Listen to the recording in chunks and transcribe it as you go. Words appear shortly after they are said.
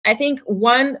I think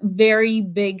one very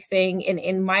big thing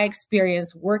in my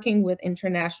experience working with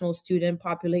international student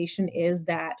population is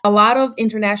that a lot of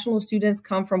international students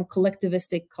come from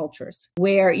collectivistic cultures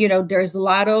where, there's a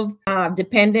lot of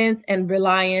dependence and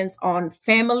reliance on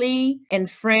family and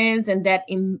friends and that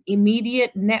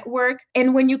immediate network.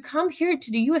 And when you come here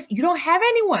to the US, you don't have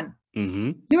anyone.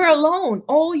 Mm-hmm. You're alone.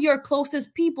 All your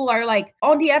closest people are like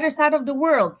on the other side of the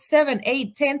world, 7,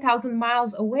 8, 10,000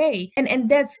 miles away. And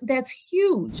that's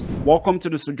huge. Welcome to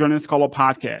the Sojourning Scholar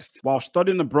Podcast. While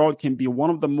studying abroad can be one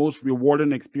of the most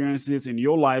rewarding experiences in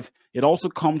your life, it also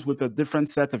comes with a different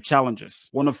set of challenges,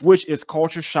 one of which is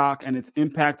culture shock and its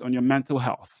impact on your mental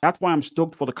health. That's why I'm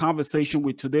stoked for the conversation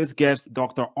with today's guest,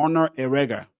 Dr. Arna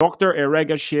Erega. Dr.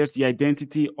 Erega shares the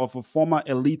identity of a former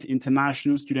elite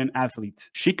international student athlete.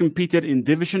 She competed in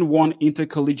Division I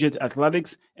intercollegiate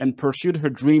athletics and pursued her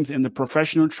dreams in the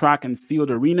professional track and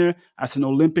field arena as an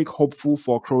Olympic hopeful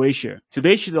for Croatia.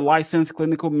 Today, she's a licensed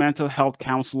clinical mental health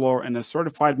counselor and a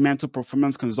certified mental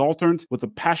performance consultant with a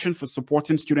passion for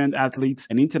supporting student athletes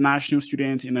and international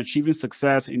students in achieving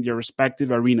success in their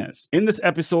respective arenas. In this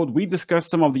episode, we discuss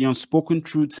some of the unspoken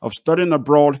truths of studying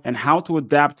abroad and how to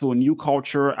adapt to a new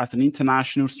culture as an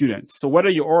international student. So whether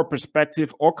you are a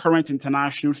prospective or current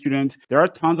international student, there are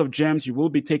tons of gems you will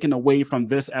be taking away from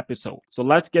this episode. So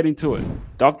let's get into it.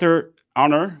 Dr.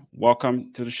 Arna,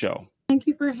 welcome to the show. Thank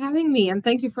you for having me, and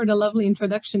thank you for the lovely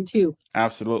introduction too.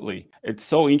 Absolutely. It's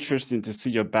so interesting to see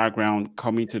your background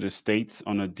coming to the States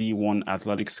on a D1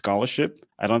 athletic scholarship.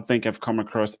 I don't think I've come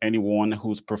across anyone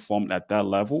who's performed at that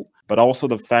level, but also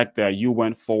the fact that you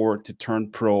went forward to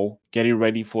turn pro, getting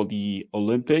ready for the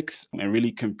Olympics and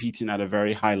really competing at a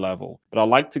very high level. But I'd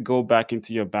like to go back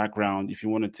into your background. If you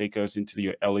want to take us into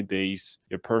your early days,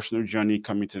 your personal journey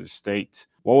coming to the States,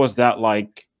 what was that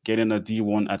like? Getting a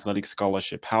D1 athletic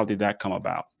scholarship? How did that come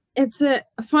about? It's a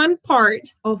fun part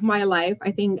of my life. I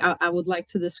think I would like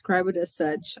to describe it as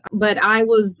such. But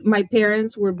my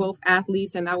parents were both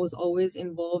athletes, and I was always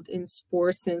involved in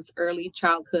sports since early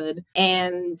childhood.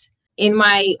 And in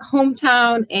my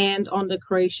hometown and on the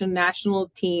Croatian national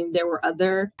team, there were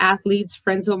other athletes,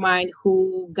 friends of mine,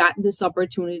 who got this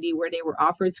opportunity where they were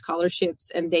offered scholarships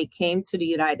and they came to the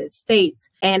United States.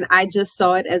 And I just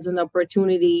saw it as an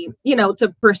opportunity,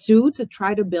 to pursue, to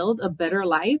try to build a better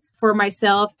life for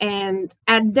myself. And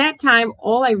at that time,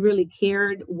 all I really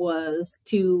cared was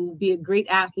to be a great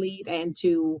athlete and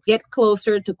to get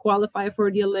closer to qualify for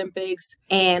the Olympics.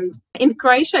 And in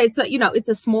Croatia, it's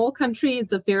a small country.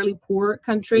 It's a fairly poor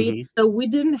country. Mm-hmm. So we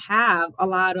didn't have a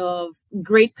lot of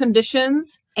great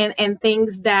conditions and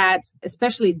things that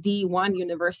especially D1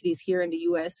 universities here in the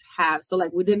US have. So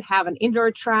we didn't have an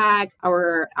indoor track.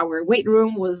 Our weight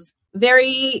room was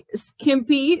very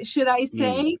skimpy, should I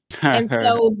say. And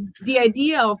so the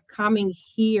idea of coming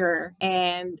here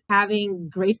and having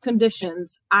great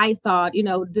conditions, I thought,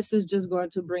 this is just going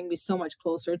to bring me so much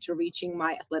closer to reaching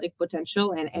my athletic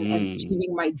potential and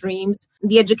achieving my dreams.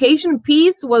 The education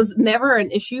piece was never an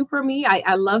issue for me.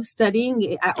 I love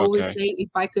studying. I always say if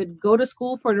I could go to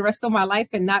school for the rest of my life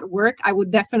and not work, I would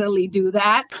definitely do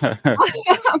that. But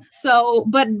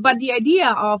the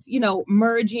idea of,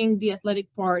 merging the athletic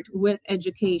part with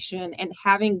education and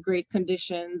having great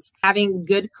conditions, having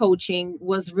good coaching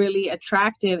was really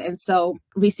attractive. And so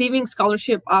receiving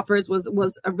scholarship offers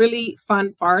was a really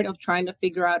fun part of trying to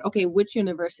figure out, okay, which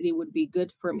university would be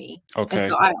good for me. Okay. And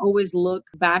so I always look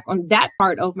back on that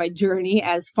part of my journey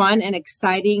as fun and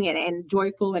exciting and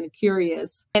joyful and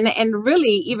curious. And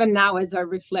really, even now, as I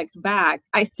reflect back,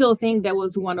 I still think that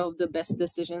was one of the best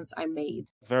decisions I made.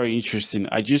 It's very interesting.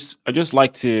 I just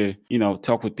like to,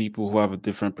 talk with people who have a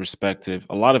different perspective.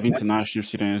 A lot of international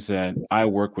students that I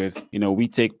work with, we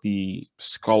take the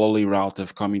scholarly route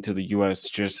of coming to the US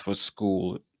just for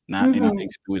school, not anything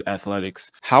to do with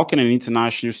athletics. How can an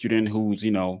international student who's,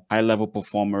 high-level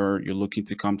performer, you're looking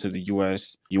to come to the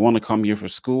US, you want to come here for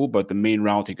school, but the main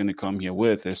route you're going to come here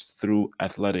with is through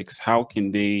athletics. How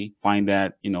can they find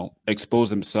that, expose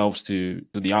themselves to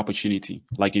the opportunity?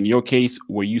 Like in your case,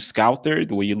 were you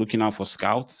scouted? Were you looking out for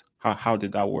scouts? How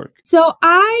did that work? So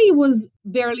I was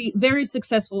very, very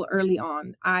successful early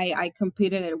on. I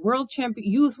competed at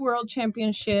youth world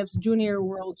championships, junior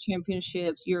world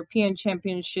championships, European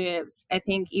championships. I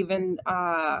think even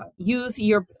youth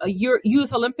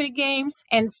Olympic games.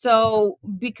 And so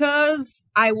because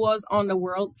I was on the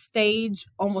world stage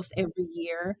almost every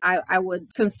year, I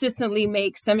would consistently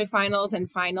make semifinals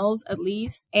and finals at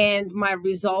least. And my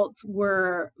results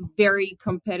were very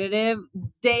competitive.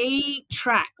 They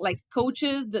track like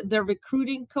coaches, the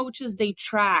recruiting coaches, they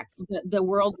track the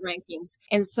world rankings.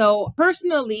 And so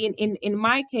personally, in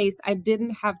my case, I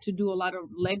didn't have to do a lot of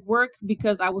legwork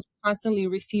because I was constantly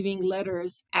receiving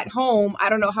letters at home. I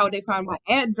don't know how they found my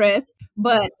address,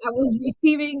 but I was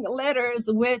receiving letters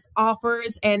with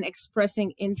offers and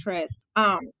expressing interest.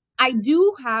 I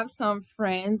do have some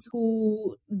friends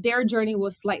who their journey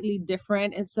was slightly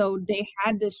different. And so they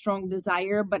had this strong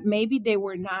desire, but maybe they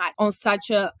were not on such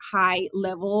a high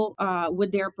level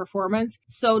with their performance.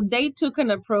 So they took an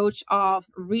approach of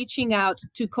reaching out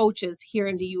to coaches here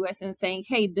in the US and saying,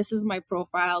 hey, this is my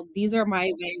profile. These are my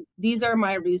events. These are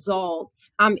my results.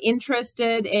 I'm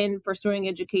interested in pursuing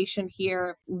education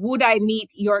here. Would I meet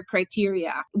your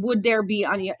criteria? Would there be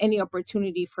any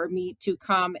opportunity for me to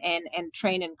come and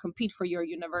train and compete for your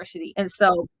university? And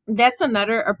so that's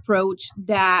another approach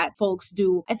that folks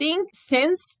do. I think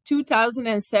since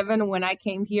 2007, when I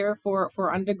came here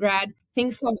for undergrad,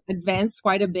 things have advanced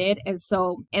quite a bit. And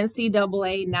so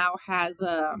NCAA now has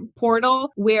a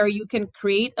portal where you can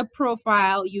create a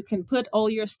profile, you can put all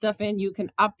your stuff in, you can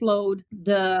upload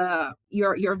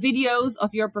your videos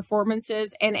of your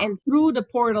performances, and through the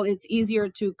portal, it's easier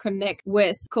to connect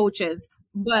with coaches.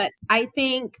 But I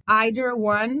think either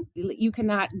one, you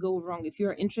cannot go wrong. If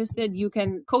you're interested,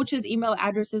 coaches' email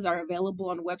addresses are available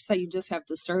on the website. You just have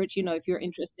to search, if you're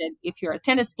interested. If you're a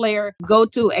tennis player, go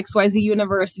to XYZ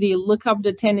University, look up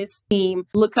the tennis team,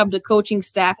 look up the coaching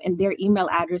staff, and their email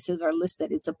addresses are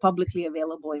listed. It's a publicly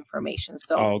available information.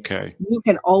 So you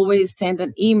can always send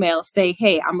an email, say,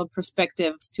 hey, I'm a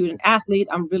prospective student athlete.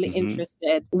 I'm really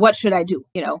interested. What should I do?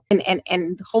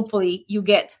 And hopefully you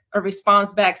get a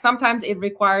response back. Sometimes it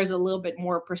requires a little bit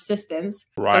more persistence.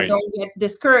 Right. So don't get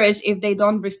discouraged if they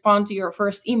don't respond to your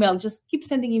first email. Just keep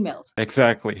sending emails.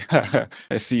 Exactly.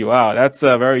 I see. Wow. That's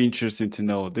very interesting to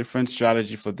know. Different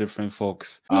strategy for different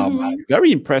folks.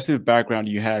 Very impressive background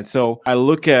you had. So I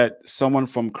look at someone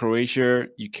from Croatia.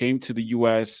 You came to the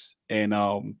US and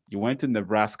you went to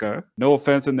Nebraska. No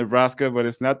offense in Nebraska, but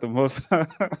it's not the most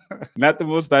not the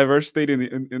most diverse state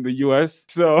in the US.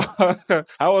 So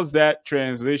how was that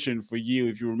transition for you,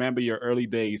 if you remember your early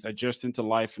days adjusting to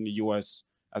life in the US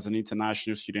as an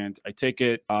international student? I take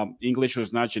it English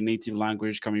was not your native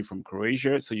language coming from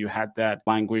Croatia, so you had that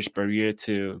language barrier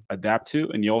to adapt to,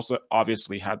 and you also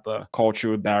obviously had the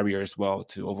cultural barrier as well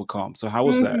to overcome. So how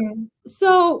was that?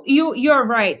 So you're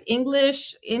right.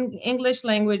 English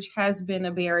language has been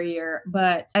a barrier,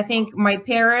 but I think my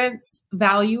parents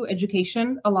value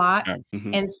education a lot.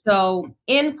 And so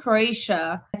in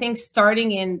Croatia, I think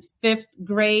starting in 5th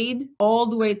grade all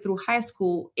the way through high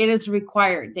school, it is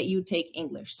required that you take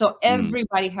English. So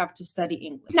everybody have to study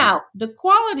English. Now, the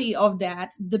quality of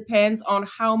that depends on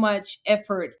how much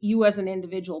effort you as an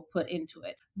individual put into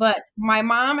it. But my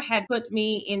mom had put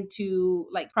me into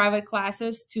like private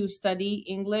classes to study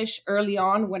English early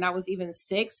on when I was even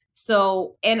 6.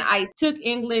 So, and I took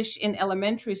English in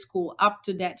elementary school up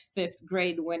to that 5th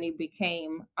grade when it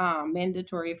became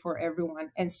mandatory for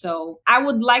everyone. And so I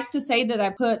would like to say that I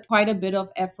put quite a bit of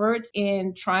effort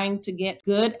in trying to get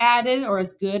good at it, or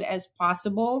as good as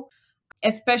possible,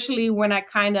 especially when I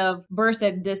kind of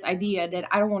birthed this idea that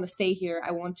I don't want to stay here.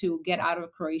 I want to get out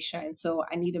of Croatia. And so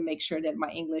I need to make sure that my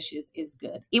English is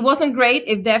good. It wasn't great.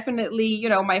 It definitely,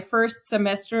 my first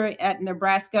semester at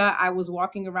Nebraska, I was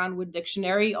walking around with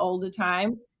dictionary all the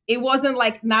time. It wasn't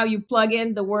like now you plug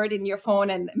in the word in your phone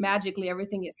and magically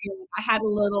everything is here. I had a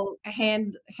little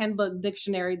handbook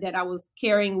dictionary that I was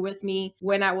carrying with me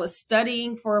when I was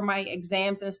studying for my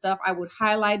exams and stuff. I would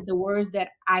highlight the words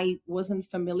that I wasn't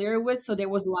familiar with. So there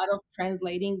was a lot of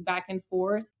translating back and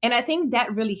forth. And I think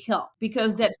that really helped,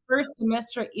 because that first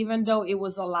semester, even though it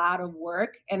was a lot of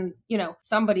work, and,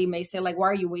 somebody may say like, why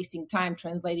are you wasting time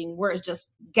translating words?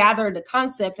 Just gather the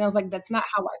concept. And I was like, that's not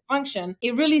how I function.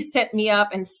 It really set me up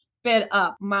and sped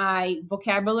up my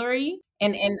vocabulary.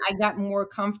 And I got more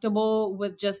comfortable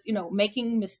with just,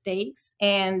 making mistakes.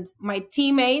 And my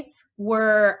teammates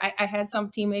I had some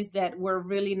teammates that were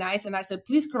really nice. And I said,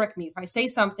 please correct me. If I say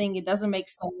something, it doesn't make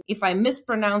sense. If I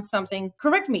mispronounce something,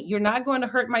 correct me. You're not going to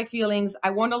hurt my feelings. I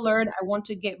want to learn. I want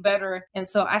to get better. And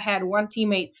so I had one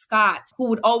teammate, Scott, who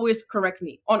would always correct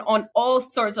me on all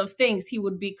sorts of things. He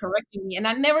would be correcting me. And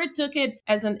I never took it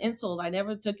as an insult. I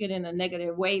never took it in a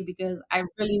negative way, because I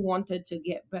really wanted to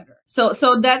get better. So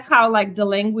that's how like the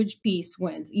language piece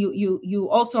went. You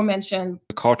also mentioned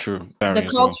the culture. The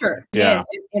culture, well. Yeah. yes,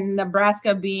 in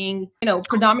Nebraska being,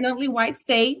 predominantly white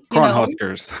state.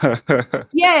 Cornhuskers.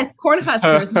 Yes,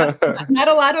 Cornhuskers. Not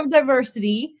a lot of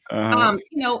diversity. Uh-huh.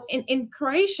 In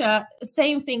Croatia,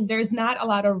 same thing. There's not a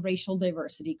lot of racial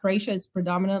diversity. Croatia is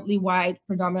predominantly white,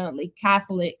 predominantly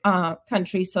Catholic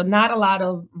country, so not a lot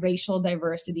of racial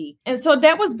diversity. And so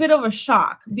that was a bit of a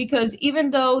shock, because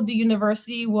even though the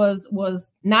university was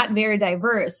not very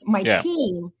diverse, my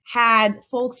team had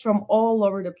folks from all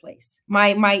over the place.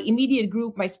 My immediate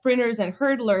group, my sprinters and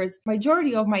hurdlers,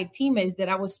 majority of my teammates that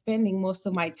I was spending most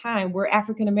of my time were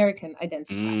African American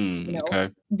identified. Okay.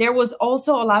 There was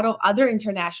also a lot of other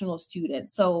international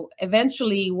students. So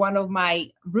eventually one of my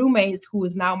roommates, who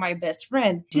is now my best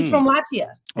friend, she's from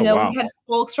Latvia. Wow. We had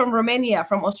folks from Romania,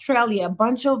 from Australia, a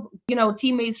bunch of,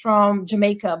 teammates from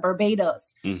Jamaica,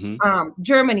 Barbados,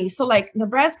 Germany. So like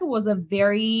Nebraska was a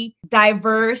very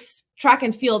diverse track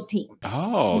and field team.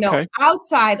 Oh, okay.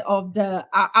 Outside of the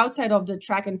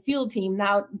track and field team,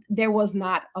 now there was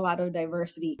not a lot of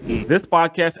diversity. This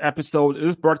podcast episode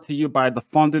is brought to you by the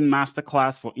Funding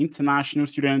Masterclass for International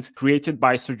Students, created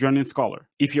by Sojourning Scholar.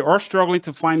 If you are struggling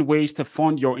to find ways to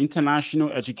fund your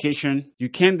international education, you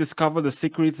can discover the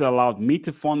secrets that allowed me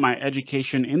to fund my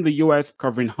education in the US,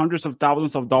 covering hundreds of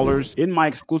thousands of dollars in my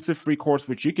exclusive free course,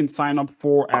 which you can sign up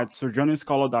for at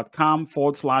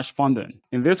sojourningscholar.com/funding.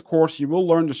 In this course, you will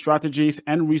learn the strategies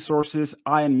and resources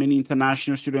I and many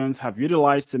international students have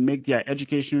utilized to make their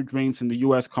educational dreams in the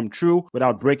US come true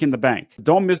without breaking the bank.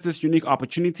 Don't miss this unique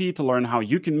opportunity to learn how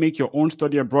you can make your own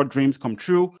study abroad dreams come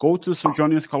true. Go to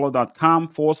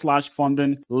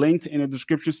sojourningscholar.com/funding, linked in the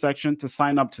description section to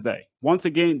sign up today. Once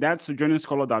again, that's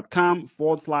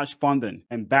sojourningscholar.com/funding.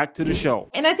 And back to the show.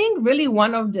 And I think really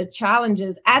one of the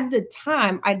challenges at the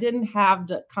time, I didn't have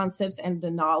the concepts and the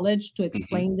knowledge to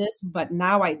explain this, but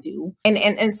now I do.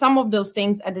 And some of those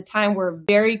things at the time were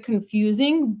very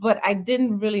confusing, but I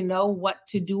didn't really know what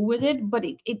to do with it. But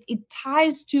it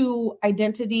ties to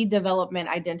identity development,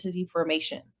 identity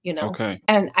formation, Okay.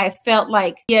 And I felt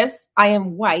like, yes, I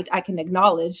am white. I can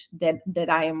acknowledge that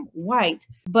I am white.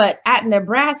 But at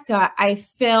Nebraska, I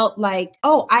felt like,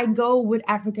 I go with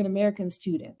African-American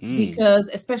students because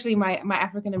especially my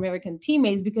African-American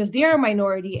teammates, because they're a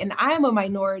minority and I am a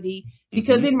minority,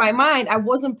 because in my mind, I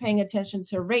wasn't paying attention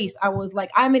to race. I was like,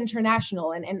 I'm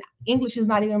international and English is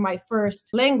not even my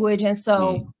first language. And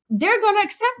so they're going to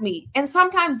accept me. And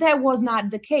sometimes that was not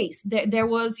the case. There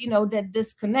was, that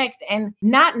disconnect, and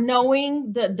not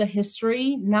knowing the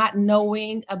history, not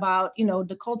knowing about,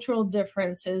 the cultural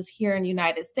differences here in the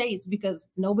United States, because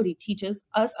nobody teaches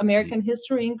us American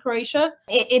history in Croatia.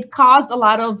 It caused a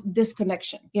lot of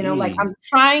disconnection, like I'm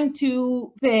trying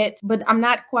to fit, but I'm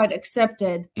not quite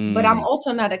accepted, but I'm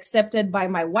also not accepted by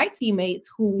my white teammates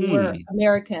who were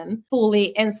American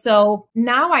fully. And so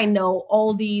now I know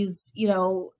all these,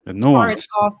 the nuance.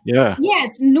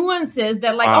 Nuances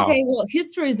that okay, well,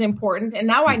 history is important. And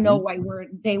now I know why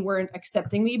they weren't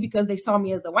accepting me, because they saw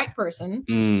me as a white person.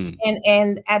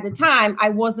 And at the time, I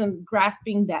wasn't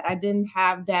grasping that. I didn't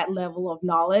have that level of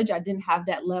knowledge. I didn't have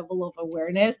that level of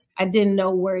awareness. I didn't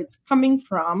know where it's coming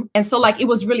from. And so it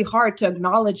was really hard to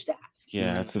acknowledge that.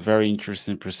 Yeah, that's a very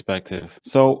interesting perspective.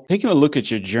 So taking a look at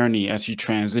your journey as you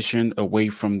transitioned away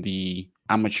from the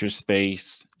amateur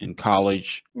space in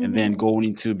college and then going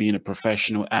into being a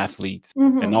professional athlete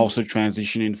and also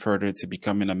transitioning further to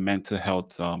becoming a mental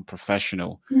health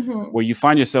professional. Where you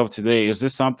find yourself today, is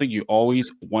this something you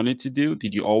always wanted to do?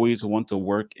 Did you always want to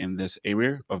work in this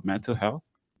area of mental health?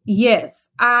 Yes,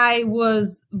 I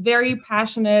was very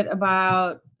passionate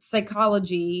about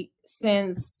psychology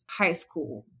since high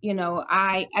school.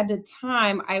 At the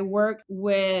time, I worked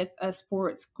with a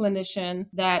sports clinician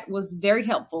that was very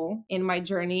helpful in my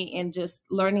journey in just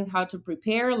learning how to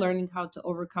prepare, learning how to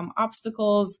overcome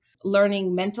obstacles,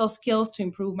 learning mental skills to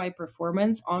improve my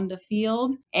performance on the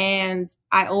field. And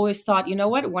I always thought,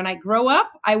 when I grow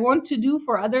up, I want to do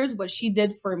for others what she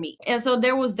did for me. And so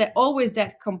there was always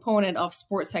that component of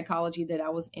sports psychology that I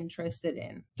was interested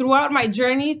in. Throughout my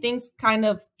journey, things kind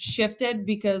of shifted,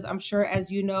 because I'm sure,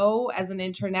 as you know, as an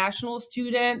international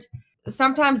student,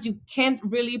 sometimes you can't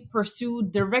really pursue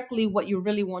directly what you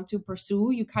really want to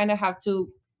pursue. You kind of have to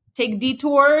take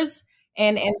detours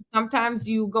And sometimes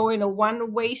you go in a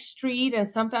one-way street, and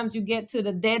sometimes you get to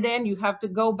the dead end, you have to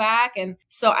go back. And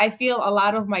so I feel a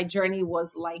lot of my journey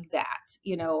was like that.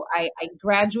 I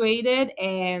graduated,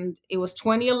 and it was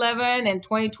 2011, and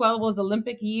 2012 was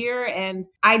Olympic year, and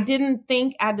I didn't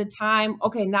think at the time,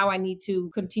 okay, now I need to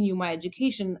continue my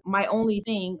education. My only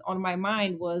thing on my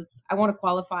mind was I want to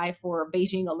qualify for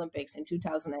Beijing Olympics in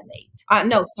 2008.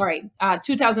 No, sorry,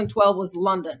 2012 was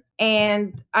London.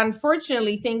 And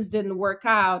unfortunately, things didn't work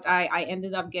out. I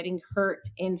ended up getting hurt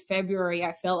in February.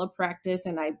 I fell a practice,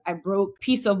 and I broke a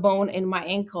piece of bone in my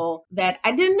ankle that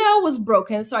I didn't know was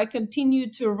broken. So I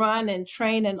continued to run and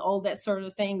train and all that sort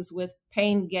of things, with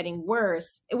pain getting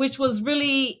worse, which was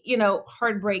really,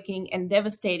 heartbreaking and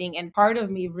devastating. And part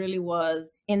of me really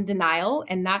was in denial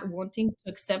and not wanting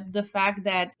to accept the fact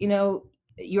that,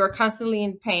 you're constantly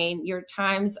in pain. Your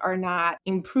times are not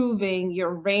improving.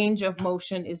 Your range of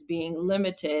motion is being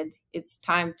limited. It's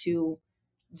time to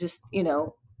just,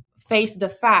 face the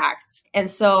facts. And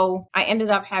so I ended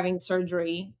up having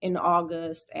surgery in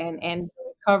August, and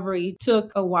recovery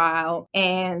took a while.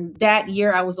 And that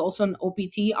year I was also an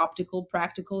OPT, optical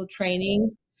practical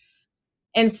training.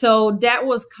 And so that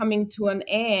was coming to an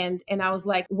end. And I was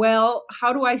like, well,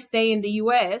 how do I stay in the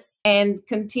US and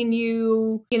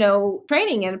continue,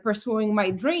 training and pursuing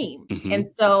my dream? Mm-hmm. And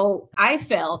so I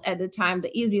felt at the time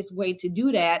the easiest way to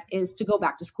do that is to go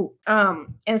back to school.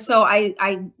 And so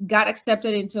I got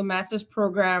accepted into a master's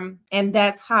program. And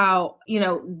that's how,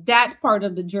 that part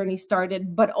of the journey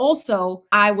started. But also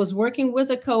I was working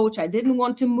with a coach. I didn't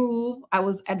want to move. I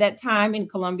was at that time in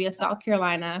Columbia, South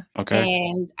Carolina. Okay.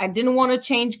 And I didn't want to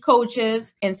change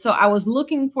coaches. And so I was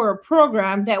looking for a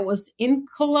program that was in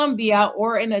Columbia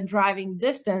or in a driving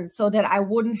distance, so that I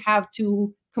wouldn't have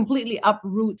to completely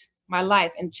uproot my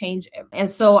life and change it. And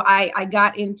so I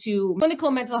got into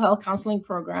clinical mental health counseling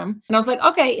program. And I was like,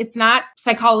 okay, it's not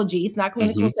psychology, it's not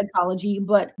clinical psychology,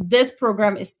 but this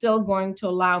program is still going to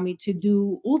allow me to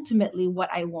do ultimately what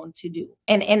I want to do.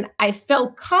 And I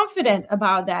felt confident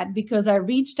about that because I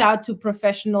reached out to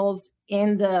professionals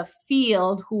in the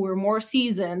field who were more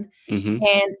seasoned.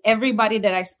 And everybody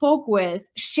that I spoke with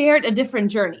shared a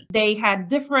different journey. They had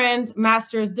different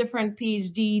masters, different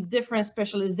PhD, different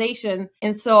specialization.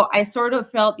 And so I sort of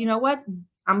felt, you know what?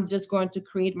 I'm just going to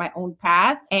create my own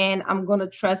path, and I'm going to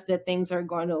trust that things are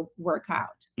going to work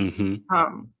out.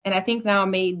 And I think now I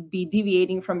may be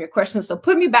deviating from your question, so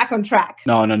put me back on track.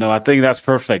 No. I think that's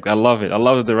perfect. I love it. I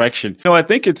love the direction. I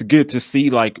think it's good to see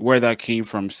where that came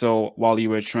from. So while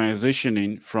you were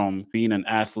transitioning from being an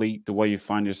athlete to where you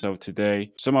find yourself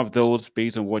today, some of those,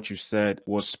 based on what you said,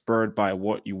 was spurred by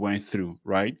what you went through,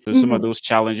 right? So some of those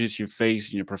challenges you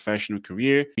faced in your professional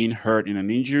career, being hurt in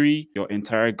an injury, your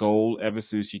entire goal ever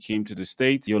since you came to the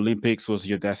States, the Olympics was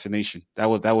your destination. That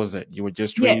was it. You were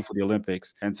just training for the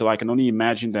Olympics. And so I can only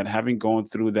imagine that having gone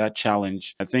through that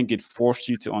challenge, I think it forced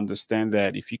you to understand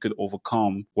that if you could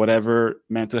overcome whatever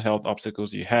mental health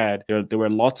obstacles you had, there were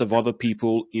lots of other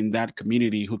people in that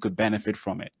community who could benefit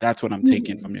from it. That's what I'm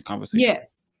taking from your conversation.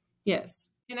 Yes.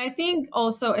 And I think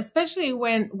also, especially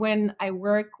when I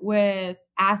work with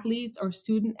athletes or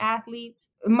student athletes,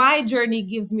 my journey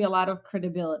gives me a lot of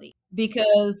credibility.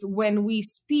 Because when we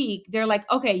speak, they're like,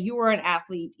 okay, you were an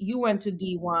athlete, you went to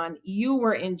D1, you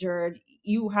were injured,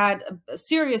 you had a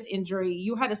serious injury,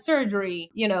 you had a surgery.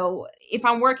 If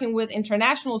I'm working with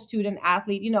international student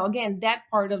athlete, again, that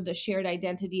part of the shared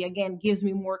identity, again, gives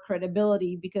me more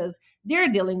credibility because they're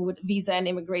dealing with visa and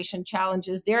immigration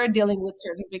challenges. They're dealing with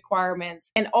certain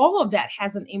requirements. And all of that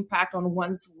has an impact on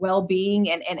one's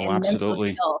well-being and mental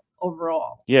health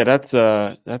overall. Yeah,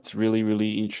 that's really,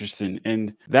 really interesting.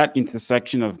 And that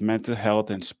intersection of mental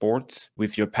health and sports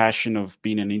with your passion of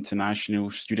being an international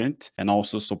student and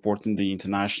also supporting the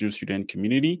international student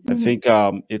community, I think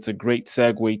it's a great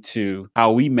segue to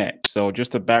how we met. So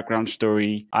just a background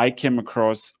story. I came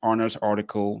across Arna's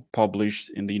article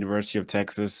published in the University of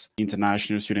Texas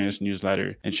International Students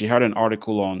newsletter. And she had an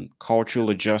article on cultural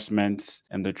adjustments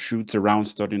and the truths around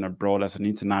studying abroad as an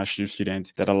international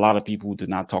student that a lot of people do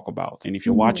not talk about. And if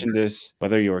you're watching this,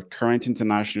 whether you're a current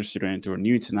international student or a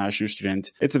new international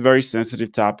student, it's a very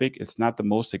sensitive topic. It's not the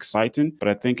most exciting, but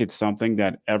I think it's something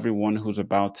that everyone who's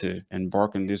about to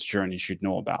embark on this journey should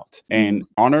know about. And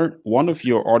Arna, one of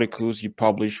your articles you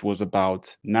published was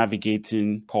about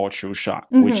navigating cultural shock,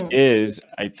 which is,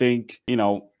 I think,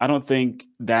 I don't think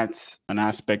that's an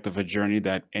aspect of a journey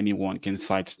that anyone can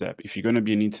sidestep. If you're going to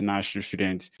be an international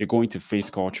student, you're going to face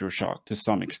cultural shock to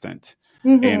some extent.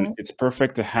 And it's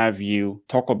perfect to have you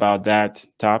talk about that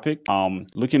topic.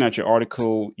 Looking at your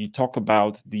article, you talk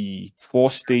about the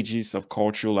 4 stages of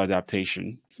cultural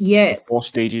adaptation. The Yes. 4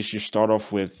 stages, you start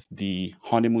off with the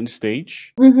honeymoon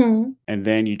stage, Mm-hmm. and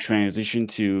then you transition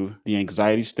to the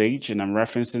anxiety stage. And I'm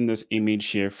referencing this image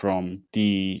here from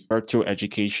the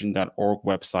virtualeducation.org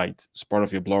website. It's part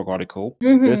of your blog article.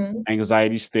 This Mm-hmm.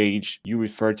 anxiety stage, you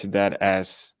refer to that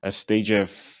as a stage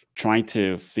of trying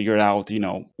to figure out,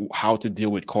 how to deal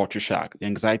with culture shock. The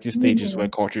anxiety stage is where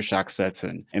culture shock sets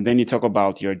in. And then you talk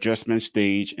about your adjustment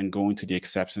stage and going to the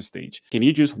acceptance stage. Can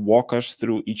you just walk us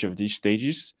through each of these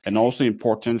stages? And also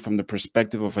important from the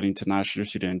perspective of an international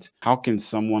student, how can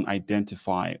someone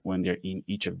identify when they're in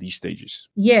each of these stages?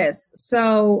 Yes.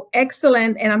 So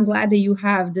excellent. And I'm glad that you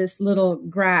have this little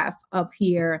graph up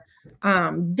here.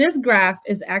 This graph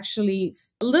is actually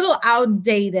a little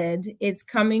outdated. It's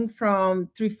coming from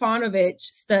Trifonovich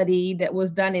study that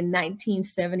was done in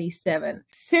 1977.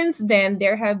 Since then,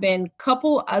 there have been a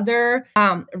couple other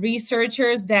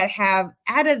researchers that have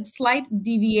added slight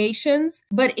deviations,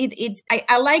 but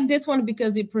I like this one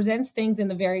because it presents things in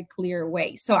a very clear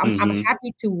way. So I'm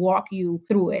happy to walk you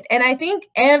through it. And I think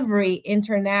every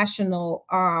international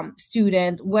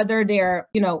student, whether they're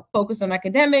focused on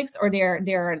academics or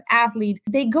they're an athlete,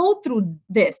 they go through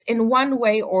this in one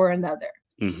way or another.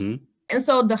 And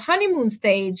so the honeymoon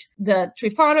stage, the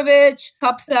Trifonovich,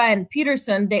 Kupsa, and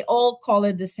Peterson, they all call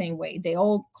it the same way. They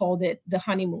all called it the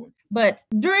honeymoon. But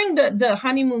during the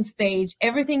honeymoon stage,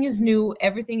 everything is new,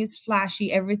 everything is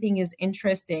flashy, everything is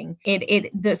interesting.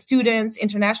 The students,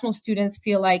 international students,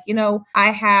 feel like,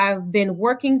 I have been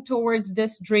working towards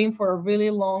this dream for a really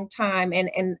long time,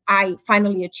 and I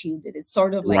finally achieved it. It's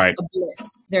sort of like a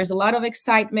bliss. There's a lot of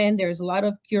excitement, there's a lot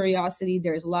of curiosity,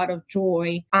 there's a lot of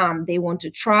joy. They want to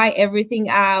try everything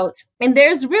out. And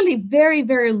there's really very,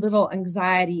 very little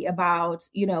anxiety about,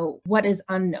 what is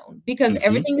unknown, because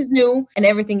everything is new and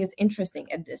everything is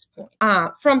interesting at this point.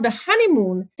 From the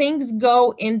honeymoon, things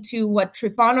go into what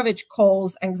Trifonovich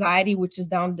calls anxiety, which is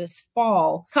down this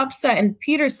fall. Kupsa and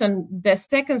Peterson, the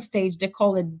second stage, they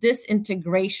call it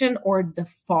disintegration or the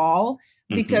fall,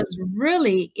 because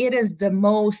really it is the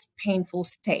most painful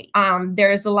state.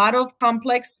 There's a lot of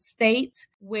complex states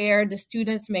where the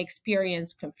students may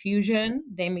experience confusion.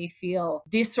 They may feel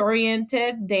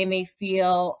disoriented. They may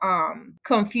feel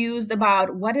confused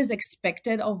about what is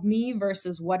expected of me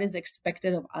versus what is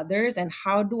expected of others, and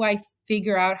how do I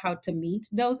figure out how to meet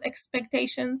those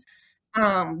expectations.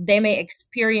 They may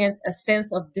experience a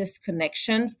sense of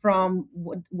disconnection from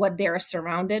what they're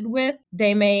surrounded with.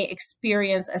 They may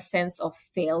experience a sense of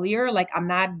failure, like I'm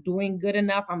not doing good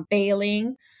enough, I'm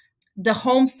failing. The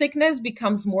homesickness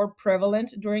becomes more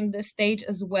prevalent during this stage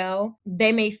as well.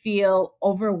 They may feel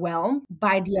overwhelmed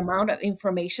by the amount of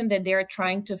information that they're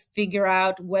trying to figure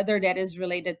out, whether that is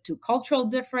related to cultural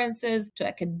differences, to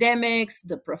academics,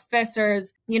 the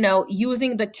professors,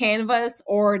 using the canvas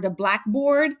or the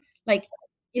blackboard. Like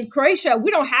in Croatia,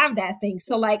 we don't have that thing.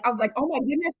 So I was like, oh my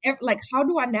goodness, how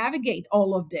do I navigate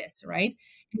all of this, right?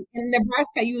 In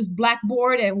Nebraska, I used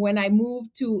Blackboard. And when I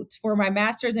moved for my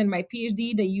master's and my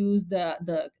PhD, they used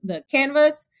the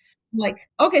canvas.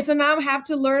 Okay, so now I have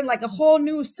to learn a whole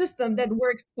new system that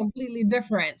works completely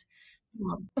different.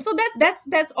 So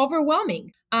that's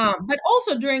overwhelming. But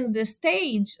also during this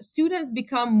stage, students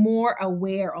become more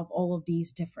aware of all of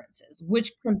these differences,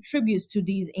 which contributes to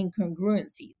these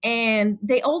incongruencies. And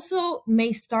they also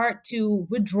may start to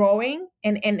withdrawing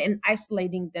and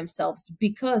isolating themselves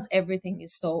because everything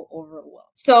is so overwhelmed.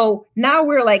 So now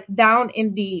we're down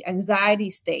in the anxiety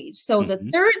stage. So the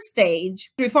third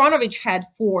stage, Trifonovich had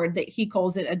 4, that he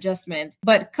calls it adjustment,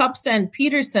 but Kupsa and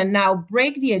Peterson now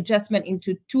break the adjustment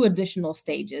into 2 additional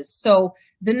stages. So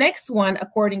the next one,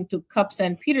 according to Kupsa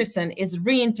and Peterson, is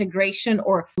reintegration,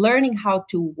 or learning how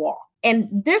to walk. And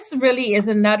this really is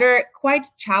another quite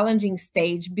challenging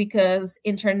stage, because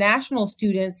international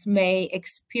students may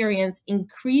experience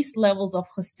increased levels of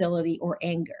hostility or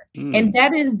anger. And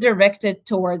that is directed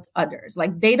towards others.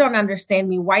 They don't understand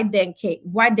me, why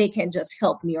they can't just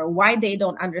help me, or why they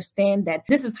don't understand that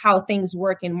this is how things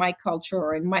work in my culture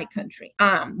or in my country.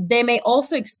 They may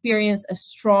also experience a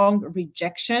strong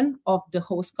rejection of the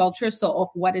host culture, so of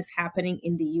what is happening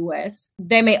in the US.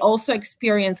 They may also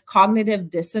experience cognitive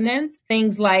dissonance.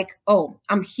 Things like, oh,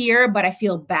 I'm here, but I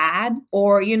feel bad.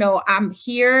 Or, I'm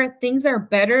here, things are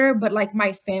better, but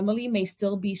my family may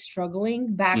still be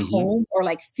struggling back home, or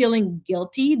feeling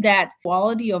guilty that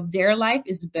quality of their life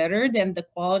is better than the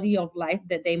quality of life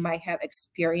that they might have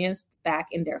experienced back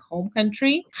in their home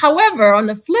country. However, on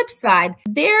the flip side,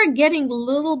 they're getting a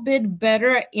little bit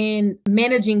better in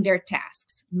managing their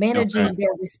tasks, managing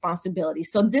their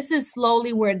responsibilities. So this is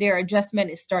slowly where their adjustment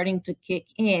is starting to kick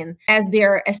in, as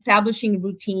they're establishing establishing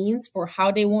routines for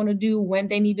how they want to do, when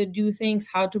they need to do things,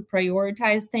 how to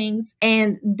prioritize things.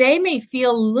 And they may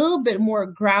feel a little bit more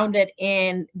grounded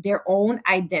in their own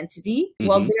identity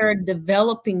while they're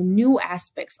developing new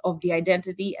aspects of the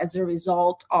identity as a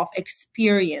result of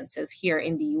experiences here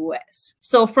in the US.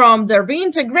 So from the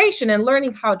reintegration and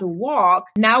learning how to walk,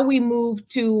 now we move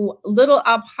to a little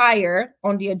up higher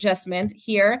on the adjustment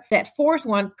here. That fourth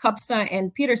one, Kupsa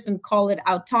and Peterson call it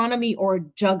autonomy or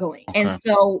juggling. And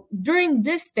so during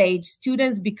this stage,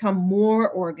 students become more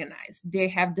organized. They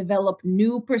have developed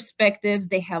new perspectives.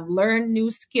 They have learned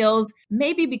new skills,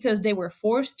 maybe because they were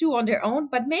forced to on their own,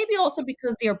 but maybe also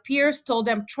because their peers told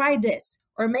them, try this.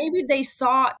 Or maybe they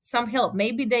sought some help.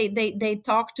 Maybe they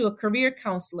talked to a career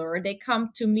counselor, or they come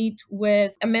to meet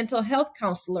with a mental health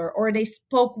counselor, or they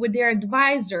spoke with their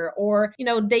advisor, or,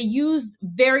 they used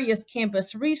various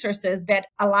campus resources that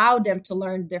allowed them to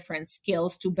learn different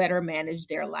skills to better manage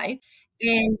their life.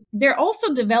 And they're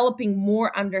also developing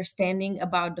more understanding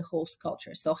about the host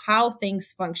culture. So how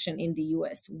things function in the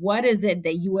US. What is it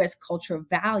that US culture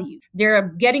values? They're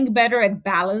getting better at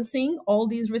balancing all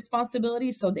these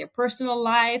responsibilities. So their personal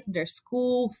life, their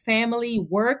school, family,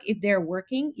 work, if they're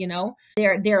working,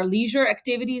 their leisure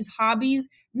activities, hobbies.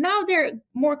 Now they're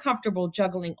more comfortable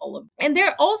juggling all of them. And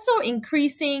they're also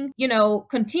increasing,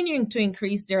 continuing to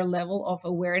increase their level of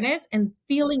awareness and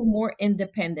feeling more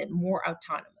independent, more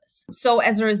autonomous. So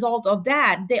as a result of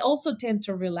that, they also tend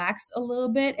to relax a little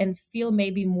bit and feel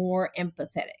maybe more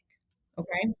empathetic.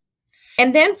 Okay.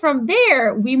 And then from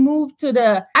there, we move to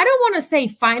the, I don't want to say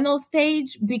final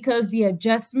stage, because the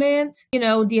adjustment, and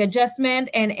the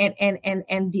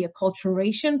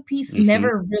acculturation piece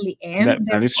never really ends.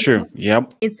 That is true.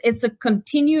 Yep. It's a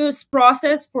continuous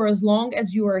process for as long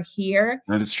as you are here.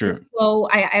 That is true. And so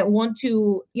I want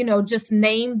to, just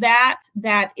name that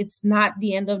it's not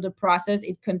the end of the process.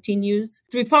 It continues.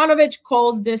 Trifanovich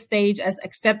calls this stage as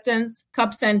acceptance.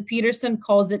 Kupsa and Peterson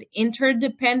calls it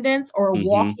interdependence or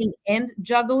walking and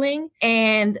juggling.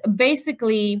 And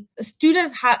basically,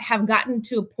 students have gotten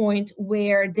to a point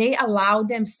where they allow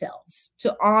themselves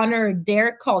to honor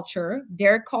their culture,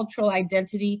 their cultural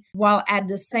identity, while at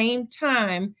the same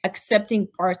time accepting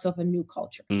parts of a new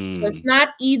culture. So it's not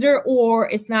either or.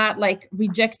 It's not like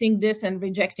rejecting this and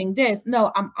rejecting this.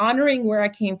 No, I'm honoring where I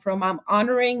came from. I'm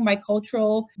honoring my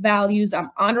cultural values. I'm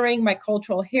honoring my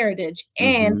cultural heritage.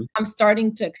 And I'm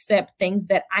starting to accept things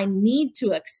that I need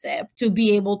to accept to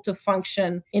be able to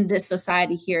function in this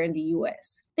society here in the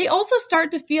US. They also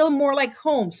start to feel more like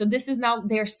home. So this is now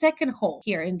their second home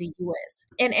here in the US.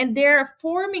 And they're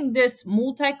forming this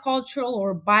multicultural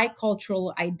or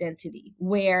bicultural identity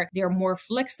where they're more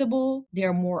flexible,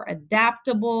 they're more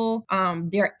adaptable,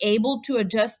 they're able to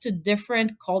adjust to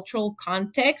different cultural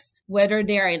contexts, whether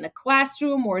they're in a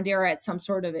classroom or they're at some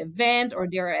sort of event or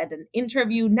they're at an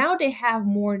interview. Now they have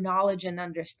more knowledge and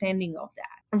understanding of that.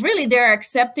 Really, they're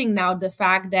accepting now the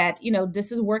fact that,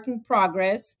 this is work in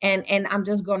progress and I'm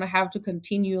just going to have to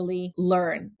continually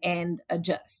learn and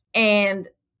adjust. And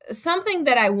something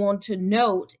that I want to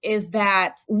note is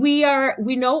that we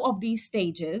know of these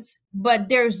stages, but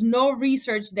there's no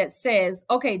research that says,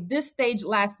 okay, this stage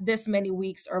lasts this many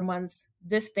weeks or months.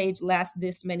 This stage lasts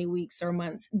this many weeks or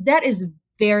months. That is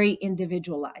very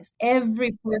individualized.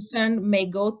 Every person may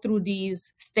go through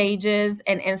these stages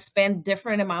and spend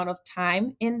different amount of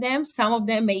time in them. Some of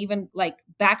them may even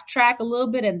backtrack a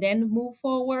little bit and then move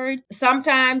forward.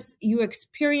 Sometimes you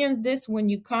experience this when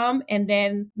you come and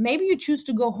then maybe you choose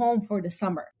to go home for the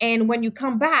summer. And when you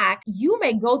come back, you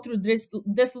may go through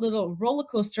this little roller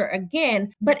coaster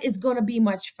again, but it's going to be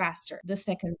much faster the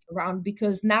second round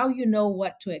because now you know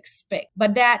what to expect.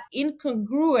 But that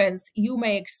incongruence, you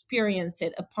may experience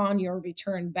it upon your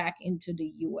return back into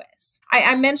the US.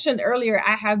 I mentioned earlier,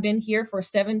 I have been here for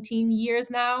 17 years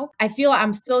now. I feel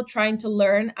I'm still trying to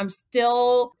learn. I'm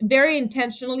still very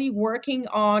intentionally working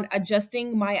on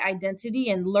adjusting my identity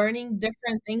and learning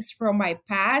different things from my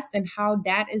past and how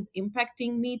that is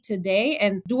impacting me today.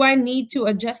 And do I need to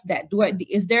adjust that?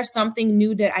 Is there something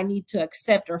new that I need to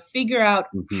accept or figure out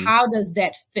how does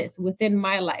that fit within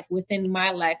my life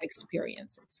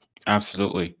experiences?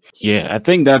 Absolutely. Yeah, I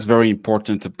think that's very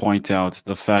important to point out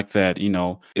the fact that,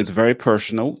 it's very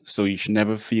personal. So you should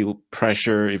never feel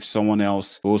pressure if someone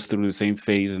else goes through the same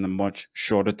phase in a much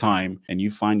shorter time and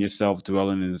you find yourself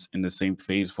dwelling in the same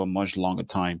phase for a much longer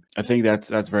time. I think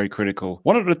that's very critical.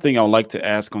 One other thing I would like to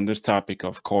ask on this topic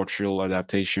of cultural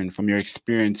adaptation from your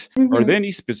experience, are there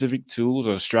any specific tools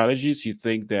or strategies you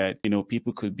think that,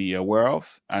 people could be aware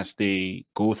of as they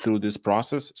go through this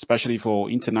process, especially for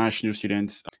international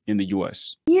students in the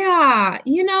US? Yeah,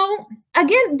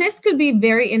 Again, this could be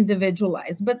very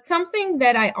individualized, but something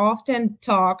that I often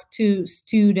talk to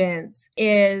students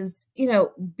is,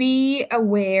 be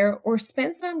aware or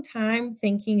spend some time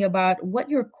thinking about what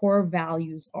your core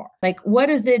values are. Like, what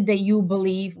is it that you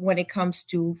believe when it comes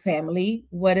to family?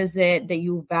 What is it that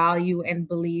you value and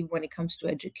believe when it comes to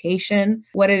education?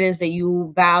 What it is that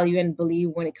you value and believe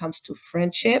when it comes to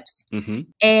friendships? Mm-hmm.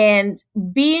 And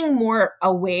being more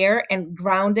aware and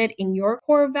grounded in your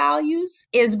core values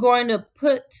is going to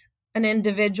put an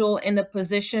individual in a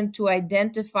position to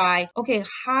identify, okay,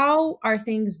 how are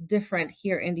things different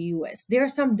here in the US? There are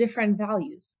some different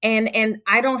values. And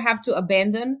I don't have to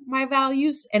abandon my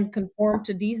values and conform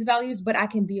to these values, but I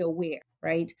can be aware.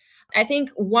 Right. I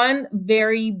think one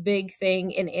very big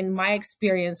thing in my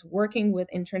experience working with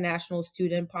international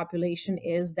student population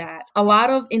is that a lot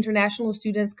of international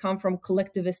students come from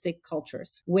collectivistic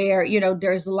cultures where,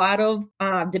 there's a lot of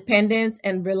dependence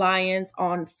and reliance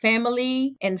on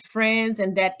family and friends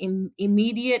and that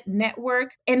immediate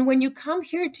network. And when you come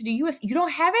here to the US, you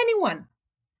don't have anyone.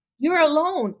 You're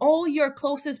alone. All your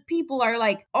closest people are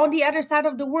like on the other side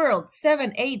of the world,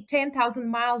 7, 8, 10,000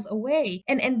 miles away.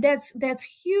 And that's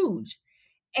huge.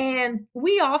 And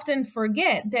we often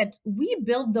forget that we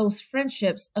build those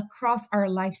friendships across our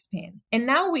lifespan. And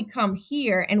now we come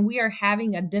here and we are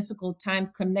having a difficult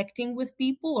time connecting with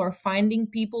people or finding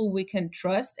people we can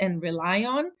trust and rely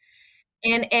on.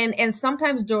 And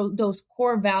sometimes those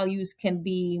core values can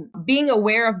be, being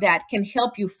aware of that can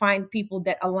help you find people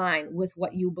that align with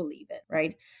what you believe in,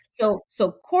 right? So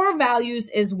core values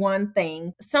is one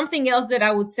thing. Something else that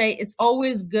I would say, it's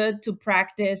always good to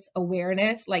practice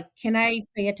awareness. Like, can I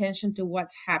pay attention to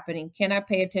what's happening? Can I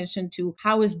pay attention to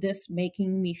how is this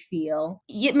making me feel?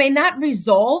 It may not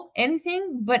resolve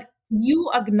anything, but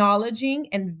you acknowledging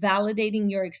and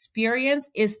validating your experience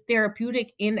is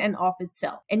therapeutic in and of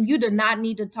itself. And you do not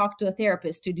need to talk to a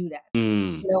therapist to do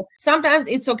that. Sometimes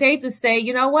it's okay to say,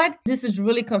 you know what, this is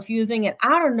really confusing and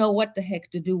I don't know what the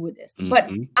heck to do with this. But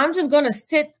I'm just going to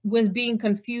sit with being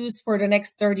confused for the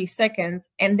next 30 seconds.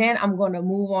 And then I'm going to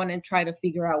move on and try to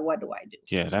figure out, what do I do?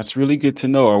 Yeah, that's really good to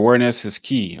know. Awareness is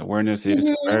key. Awareness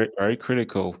is very, very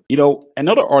critical.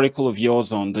 Another article of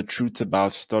yours on the truth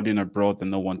about studying abroad that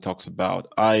no one talks about,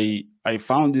 I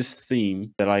found this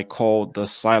theme that I call the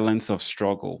silence of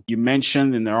struggle. You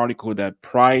mentioned in the article that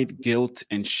pride, guilt,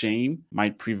 and shame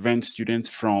might prevent students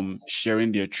from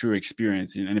sharing their true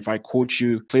experience. And if I quote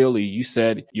you clearly, you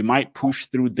said you might push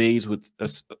through days with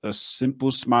a simple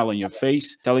smile on your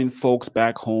face, telling folks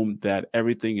back home that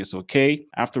everything is okay.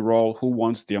 After all, who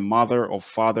wants their mother or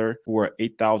father who are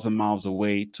 8,000 miles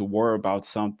away to worry about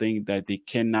something that they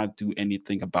cannot do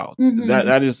anything about?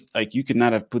 That is like, you could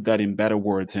not have put that in better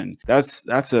words. And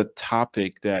that's a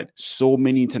topic that so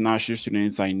many international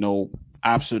students I know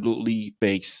absolutely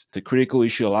face. The critical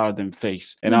issue a lot of them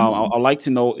face. And I'd like to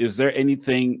know, is there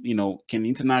anything, can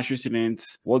international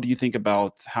students, what do you think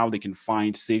about how they can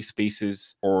find safe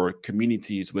spaces or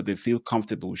communities where they feel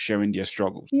comfortable sharing their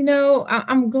struggles?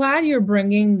 I'm glad you're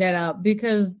bringing that up,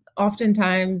 because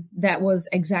oftentimes that was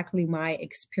exactly my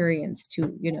experience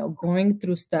too, going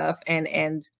through stuff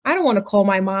and I don't want to call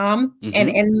my mom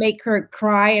and make her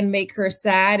cry and make her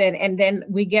sad. And then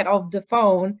we get off the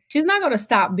phone. She's not going to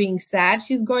stop being sad.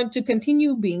 She's going to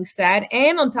continue being sad.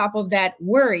 And on top of that,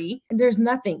 worry. And there's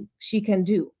nothing she can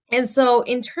do. And so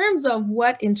in terms of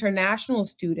what international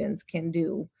students can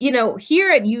do, here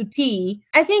at UT,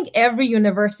 I think every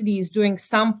university is doing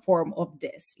some form of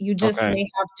this. You just may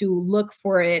have to look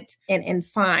for it and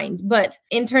find. But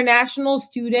international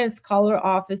student scholar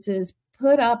offices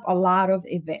put up a lot of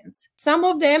events. Some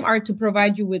of them are to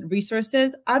provide you with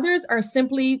resources. Others are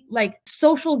simply like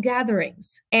social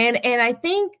gatherings. And I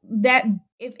think that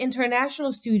if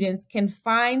international students can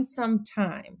find some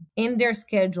time in their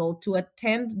schedule to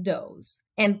attend those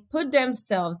and put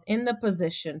themselves in the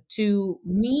position to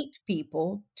meet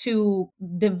people, to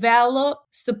develop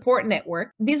support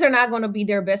network, these are not going to be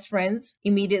their best friends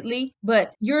immediately,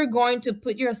 but you're going to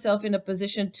put yourself in a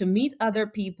position to meet other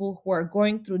people who are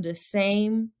going through the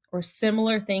same or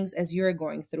similar things as you're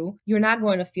going through. You're not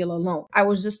going to feel alone. I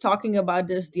was just talking about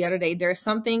this the other day. There's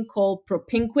something called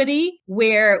propinquity,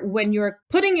 where when you're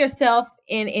putting yourself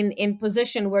in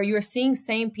position where you're seeing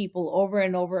same people over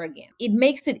and over again, it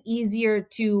makes it easier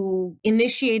to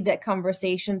initiate that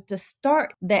conversation, to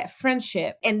start that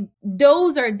friendship. And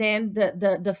those are then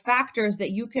the factors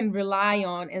that you can rely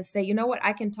on and say, you know what,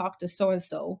 I can talk to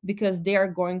so-and-so because they are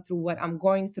going through what I'm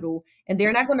going through, and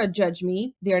they're not going to judge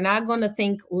me. They're not going to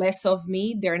think less of me.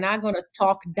 They're not going to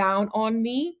talk down on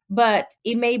me, but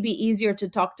it may be easier to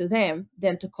talk to them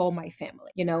than to call my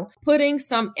family. Putting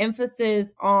some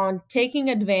emphasis on taking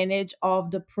advantage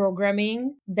of the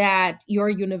programming that your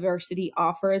university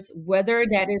offers, whether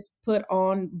that is put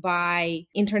on by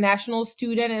International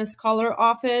Student and Scholar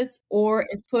Office, or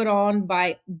it's put on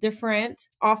by different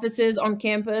offices on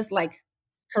campus, like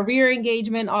Career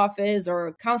Engagement Office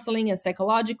or Counseling and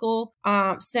Psychological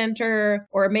Center,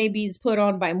 or maybe it's put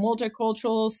on by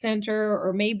Multicultural Center,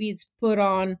 or maybe it's put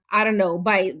on, I don't know,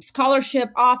 by Scholarship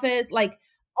Office. Like,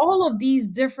 all of these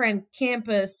different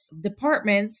campus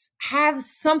departments have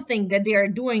something that they are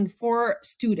doing for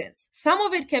students. Some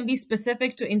of it can be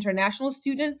specific to international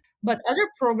students, but other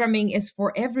programming is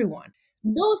for everyone.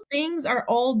 Those things are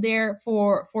all there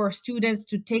for students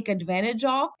to take advantage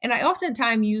of. And I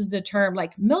oftentimes use the term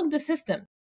like milk the system.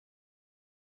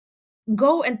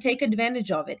 Go and take advantage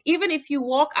of it. Even if you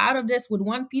walk out of this with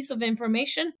one piece of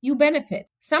information, you benefit.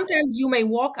 Sometimes you may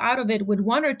walk out of it with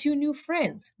 1 or 2 new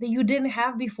friends that you didn't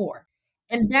have before.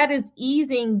 And that is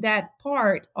easing that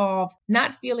part of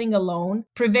not feeling alone,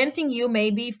 preventing you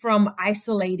maybe from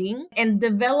isolating, and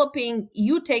developing,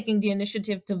 you taking the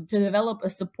initiative to develop a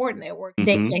support network that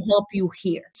can help you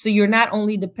here. So you're not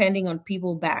only depending on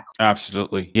people back.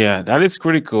 Absolutely. Yeah, that is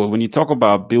critical. When you talk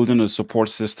about building a support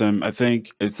system, I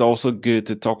think it's also good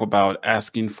to talk about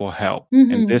asking for help.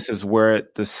 And this is where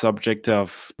the subject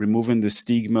of removing the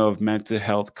stigma of mental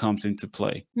health comes into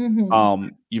play.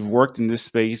 You've worked in this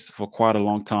space for quite a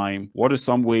long time. What are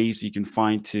some ways you can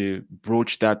find to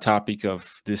broach that topic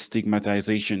of the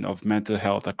stigmatization of mental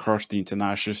health across the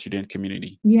international student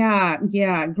community? Yeah,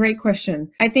 great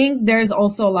question. I think there's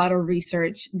also a lot of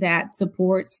research that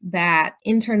supports that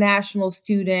international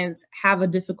students have a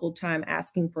difficult time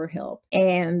asking for help.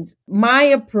 And my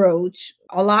approach,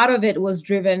 a lot of it was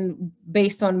driven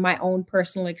based on my own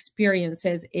personal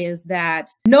experiences, is that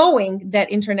knowing that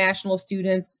international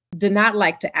students do not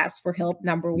like to ask for help,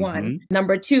 number one.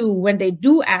 Number two, when they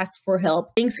do ask for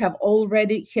help, things have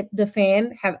already hit the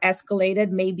fan, have escalated,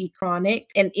 maybe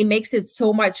chronic, and it makes it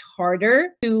so much harder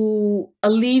to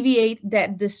alleviate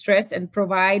that distress and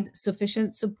provide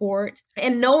sufficient support.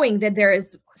 And knowing that there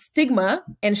is stigma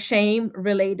and shame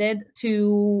related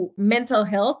to mental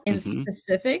health in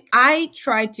specific, I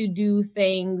try to do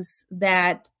things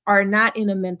that are not in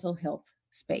a mental health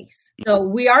space. So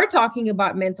we are talking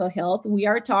about mental health. We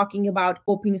are talking about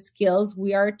coping skills.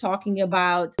 We are talking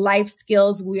about life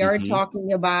skills. We are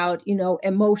talking about,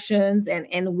 emotions,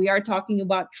 and we are talking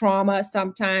about trauma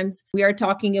sometimes. We are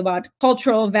talking about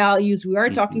cultural values. We are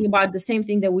talking about the same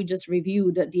thing that we just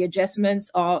reviewed, the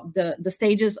adjustments of the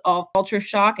stages of culture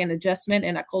shock and adjustment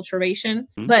and acculturation.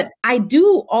 But I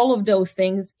do all of those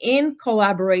things in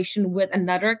collaboration with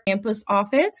another campus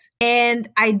office. And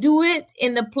I do it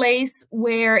in a place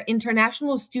where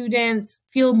international students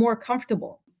feel more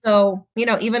comfortable. So,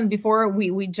 even before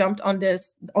we jumped on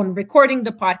recording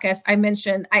the podcast, I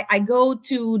mentioned I go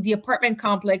to the apartment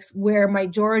complex where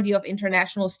majority of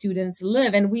international students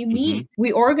live, and we meet.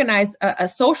 We organize a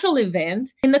social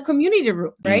event in the community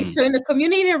room, right? So in the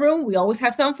community room, we always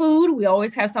have some food. We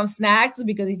always have some snacks,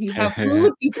 because if you have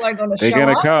food, people are going to show up. They're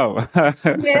going to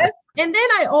come. Yes. And then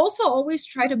I also always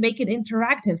try to make it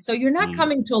interactive. So you're not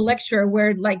coming to a lecture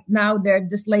where, like, now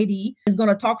this lady is going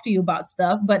to talk to you about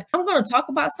stuff, but I'm going to talk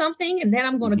about something, and then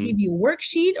I'm going to give you a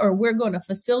worksheet, or we're going to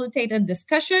facilitate a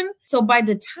discussion. So by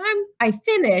the time I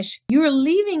finish, you're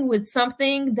leaving with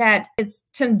something that is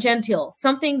tangential,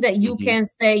 something that you can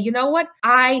say, you know what,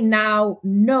 I now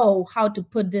know how to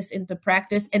put this into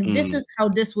practice, and this is how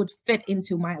this would fit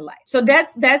into my life. So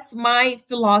that's my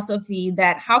philosophy,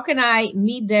 that how can I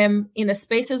meet them in a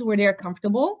spaces where they're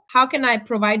comfortable? How can I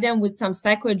provide them with some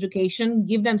psychoeducation,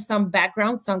 give them some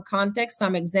background, some context,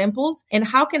 some examples? And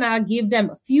how can I give them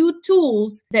a few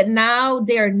tools that now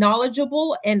they are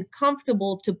knowledgeable and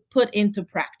comfortable to put into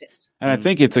practice? And I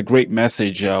think it's a great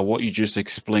message, what you just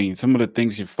explained, some of the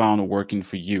things you found are working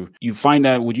for you. You find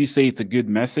that, would you say it's a good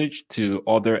message to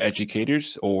other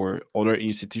educators or other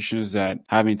institutions that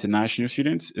have international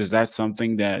students? Is that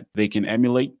something that they can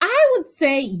emulate? I would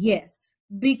say yes.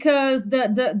 Because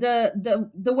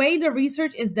the way the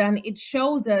research is done, it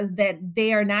shows us that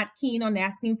they are not keen on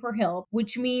asking for help,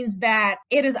 which means that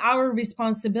it is our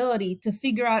responsibility to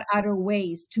figure out other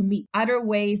ways to meet, other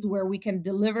ways where we can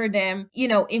deliver them,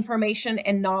 information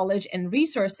and knowledge and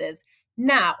resources.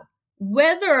 Now,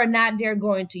 Whether or not they're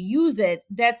going to use it,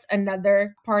 that's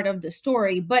another part of the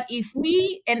story. But if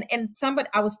we, and somebody,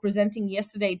 I was presenting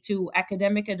yesterday to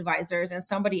academic advisors, and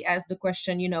somebody asked the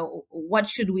question, what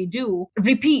should we do?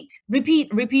 Repeat.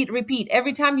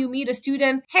 Every time you meet a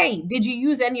student, hey, did you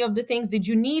use any of the things? Did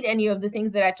you need any of the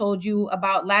things that I told you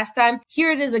about last time?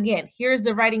 Here it is again. Here's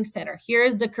the writing center.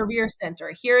 Here's the career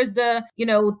center. Here's the,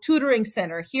 tutoring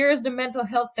center. Here's the mental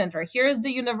health center. Here's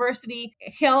the university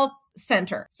health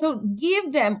center. So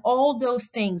give them all those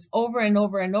things over and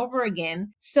over and over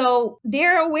again, so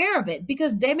they're aware of it,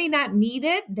 because they may not need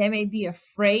it. They may be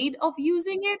afraid of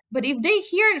using it, but if they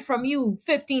hear it from you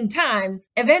 15 times,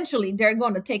 eventually they're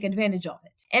going to take advantage of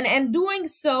it. And doing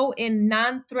so in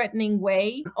non-threatening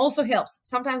way also helps.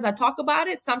 Sometimes I talk about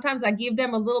it. Sometimes I give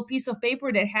them a little piece of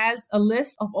paper that has a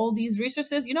list of all these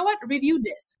resources. You know what? Review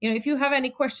this. If you have any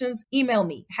questions, email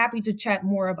me. Happy to chat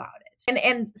more about it.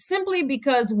 And simply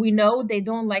because we know they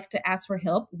don't like to ask for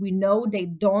help, we know they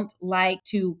don't like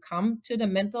to come to the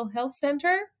mental health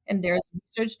center, and there's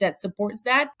research that supports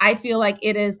that, I feel like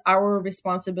it is our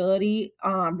responsibility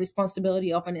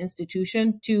of an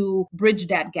institution to bridge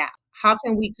that gap. How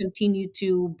can we continue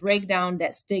to break down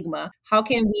that stigma? How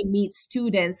can we meet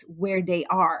students where they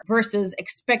are versus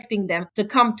expecting them to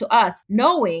come to us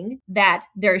knowing that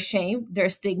there's shame,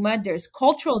 there's stigma, there's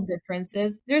cultural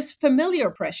differences, there's familiar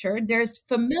pressure, there's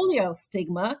familial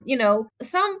stigma.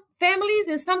 Some families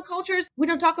in some cultures, we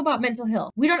don't talk about mental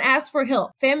health. We don't ask for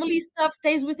help. Family stuff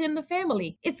stays within the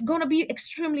family. It's going to be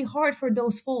extremely hard for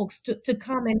those folks to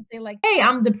come and say like, hey,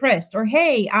 I'm depressed, or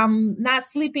hey, I'm not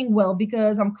sleeping well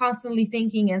because I'm constantly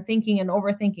thinking and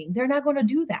overthinking. They're not going to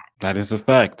do that. That is a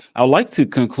fact. I'd like to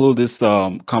conclude this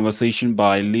conversation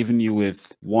by leaving you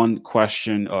with one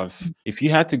question of, if you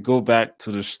had to go back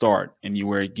to the start and you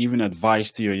were giving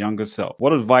advice to your younger self,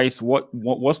 what's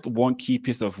the one key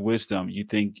piece of wisdom you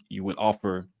think you would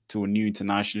offer to a new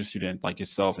international student like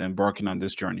yourself embarking on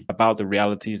this journey about the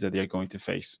realities that they're going to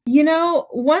face?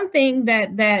 One thing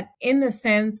that in a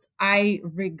sense I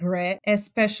regret,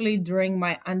 especially during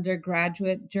my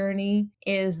undergraduate journey,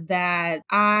 is that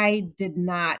I did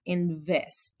not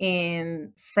invest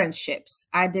in friendships.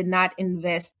 I did not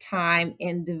invest time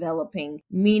in developing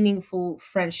meaningful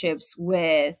friendships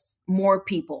with more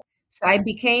people. So I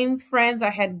became friends.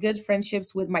 I had good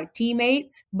friendships with my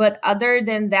teammates. But other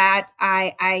than that,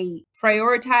 I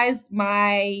prioritized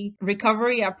my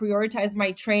recovery. I prioritized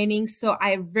my training. So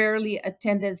I rarely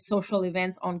attended social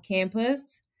events on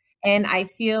campus. And I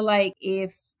feel like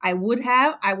if I would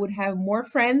have more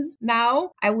friends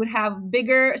now. I would have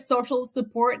bigger social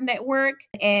support network,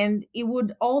 and it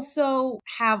would also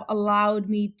have allowed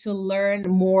me to learn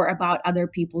more about other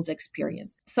people's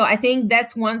experience. So I think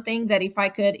that's one thing that if I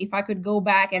could go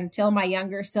back and tell my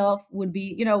younger self would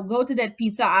be, go to that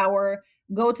pizza hour,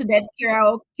 go to that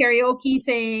karaoke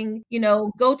thing,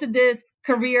 go to this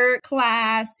career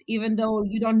class, even though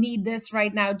you don't need this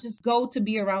right now. Just go to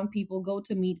be around people, go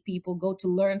to meet people, go to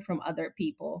learn from other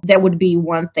people. That would be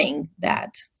one thing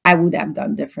that I would have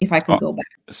done different if I could go back.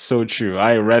 So true.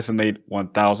 I resonate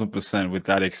 1000% with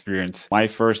that experience. My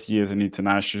first year as an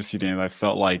international student, I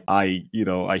felt like I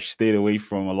stayed away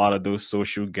from a lot of those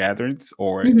social gatherings,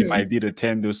 or if I did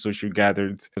attend those social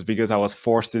gatherings, it's because I was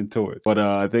forced into it. But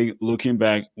I think looking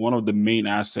back, one of the main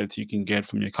assets you can get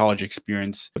from your college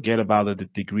experience, forget about the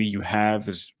degree you have,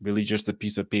 is really just a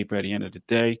piece of paper at the end of the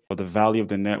day, but the value of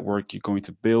the network you're going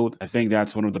to build. I think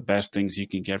that's one of the best things you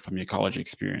can get from your college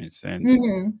experience.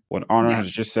 And what Arna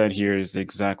has just said here is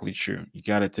exactly true. You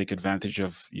got to take advantage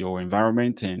of your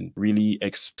environment and really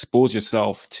expose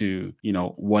yourself to,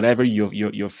 whatever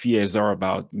your fears are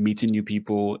about meeting new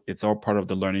people. It's all part of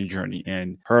the learning journey.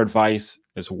 And her advice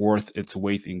is worth its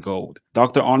weight in gold.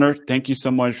 Dr. Arna, thank you so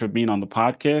much for being on the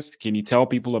podcast. Can you tell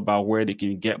people about where they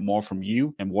can get more from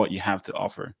you and what you have to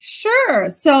offer? Sure.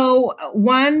 So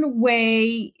one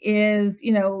way is,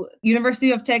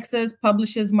 University of Texas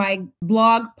publishes my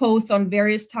blog posts on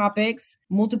various topics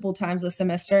multiple times a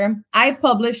semester. I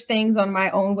publish things on my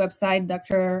own website,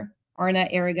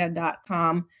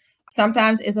 drarnaerega.com.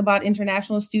 Sometimes it's about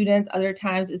international students. Other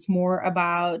times it's more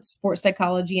about sports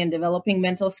psychology and developing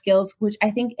mental skills, which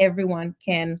I think everyone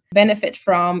can benefit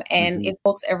from. And if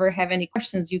folks ever have any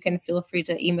questions, you can feel free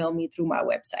to email me through my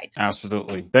website.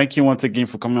 Absolutely. Thank you once again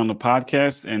for coming on the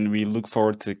podcast, and we look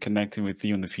forward to connecting with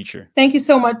you in the future. Thank you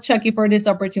so much, Chucky, for this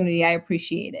opportunity. I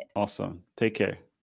appreciate it. Awesome. Take care.